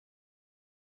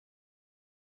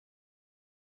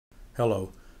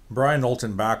Hello, Brian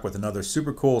Knowlton back with another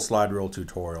super cool slide rule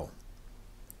tutorial.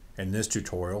 In this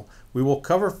tutorial, we will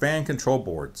cover fan control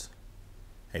boards.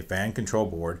 A fan control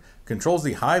board controls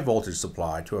the high voltage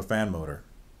supply to a fan motor.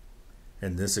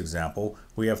 In this example,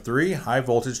 we have three high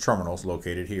voltage terminals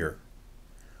located here.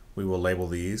 We will label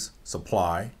these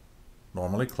supply,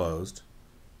 normally closed,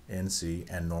 NC,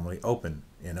 and normally open,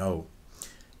 NO.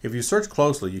 If you search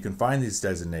closely, you can find these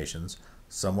designations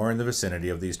somewhere in the vicinity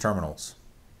of these terminals.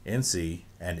 NC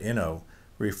and NO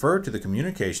refer to the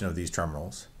communication of these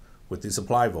terminals with the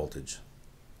supply voltage.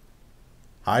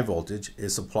 High voltage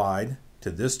is supplied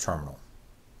to this terminal.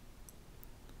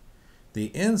 The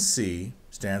NC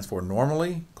stands for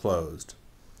normally closed,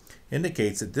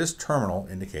 indicates that this terminal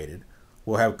indicated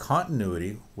will have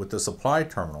continuity with the supply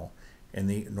terminal in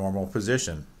the normal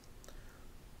position.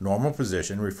 Normal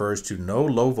position refers to no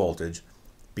low voltage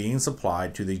being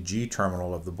supplied to the G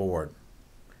terminal of the board.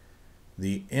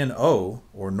 The NO,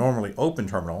 or normally open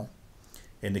terminal,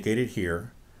 indicated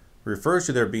here, refers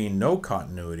to there being no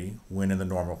continuity when in the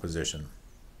normal position.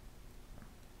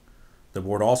 The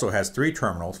board also has three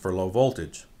terminals for low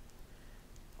voltage,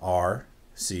 R,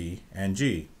 C, and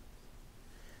G.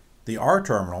 The R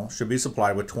terminal should be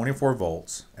supplied with 24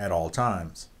 volts at all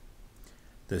times.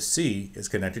 The C is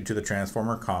connected to the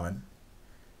transformer common,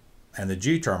 and the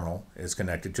G terminal is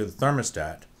connected to the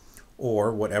thermostat,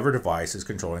 or whatever device is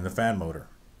controlling the fan motor.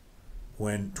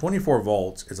 When 24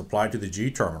 volts is applied to the G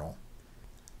terminal,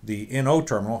 the NO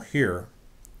terminal here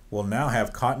will now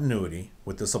have continuity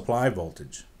with the supply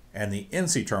voltage, and the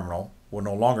NC terminal will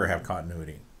no longer have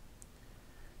continuity.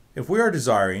 If we are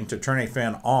desiring to turn a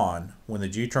fan on when the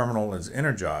G terminal is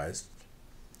energized,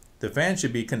 the fan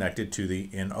should be connected to the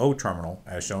NO terminal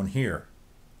as shown here.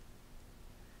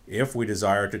 If we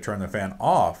desire to turn the fan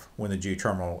off when the G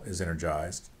terminal is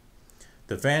energized,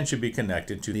 the fan should be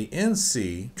connected to the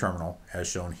NC terminal as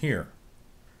shown here.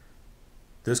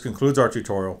 This concludes our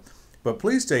tutorial, but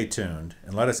please stay tuned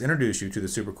and let us introduce you to the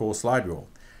SuperCool slide rule.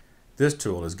 This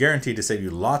tool is guaranteed to save you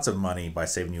lots of money by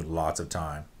saving you lots of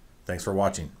time. Thanks for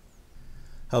watching.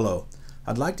 Hello,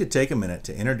 I'd like to take a minute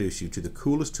to introduce you to the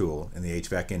coolest tool in the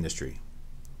HVAC industry.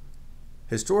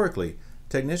 Historically,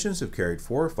 technicians have carried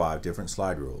 4 or 5 different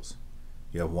slide rules.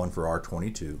 You have one for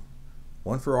R22,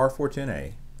 one for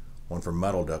R410A, one for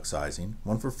metal duct sizing,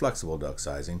 one for flexible duct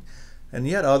sizing, and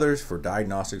yet others for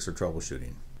diagnostics or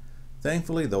troubleshooting.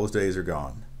 Thankfully, those days are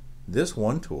gone. This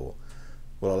one tool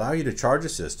will allow you to charge a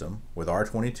system with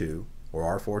R22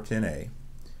 or R410A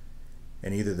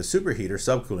in either the superheater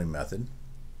subcooling method.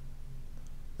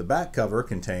 The back cover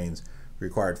contains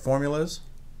required formulas,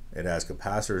 it has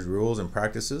capacitors, rules, and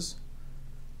practices,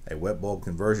 a wet bulb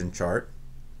conversion chart,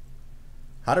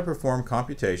 how to perform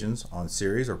computations on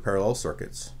series or parallel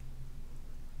circuits,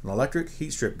 an electric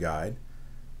heat strip guide,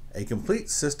 a complete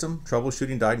system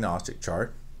troubleshooting diagnostic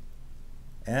chart,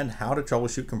 and how to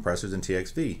troubleshoot compressors in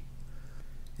TXV.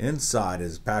 Inside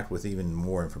is packed with even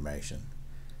more information.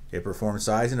 It performs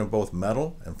sizing of both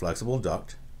metal and flexible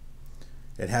duct.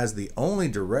 It has the only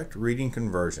direct reading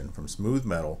conversion from smooth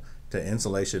metal to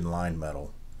insulation lined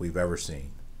metal we've ever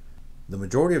seen. The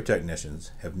majority of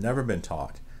technicians have never been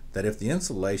taught that if the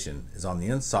insulation is on the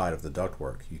inside of the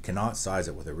ductwork, you cannot size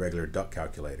it with a regular duct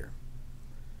calculator.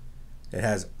 It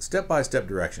has step-by-step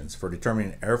directions for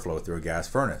determining airflow through a gas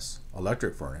furnace,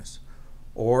 electric furnace,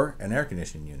 or an air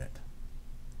conditioning unit.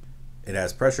 It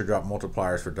has pressure drop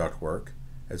multipliers for ductwork,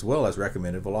 as well as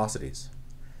recommended velocities.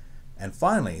 And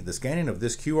finally, the scanning of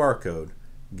this QR code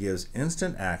gives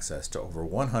instant access to over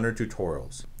 100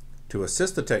 tutorials to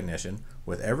assist the technician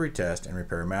with every test and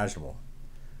repair imaginable.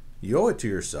 You owe it to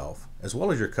yourself, as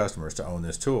well as your customers, to own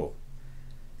this tool.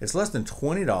 It's less than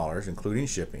 $20 including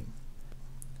shipping.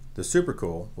 The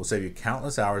SuperCool will save you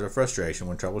countless hours of frustration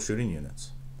when troubleshooting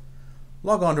units.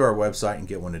 Log on to our website and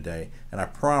get one today, and I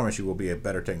promise you will be a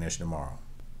better technician tomorrow.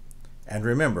 And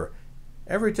remember,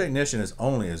 every technician is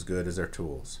only as good as their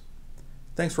tools.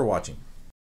 Thanks for watching.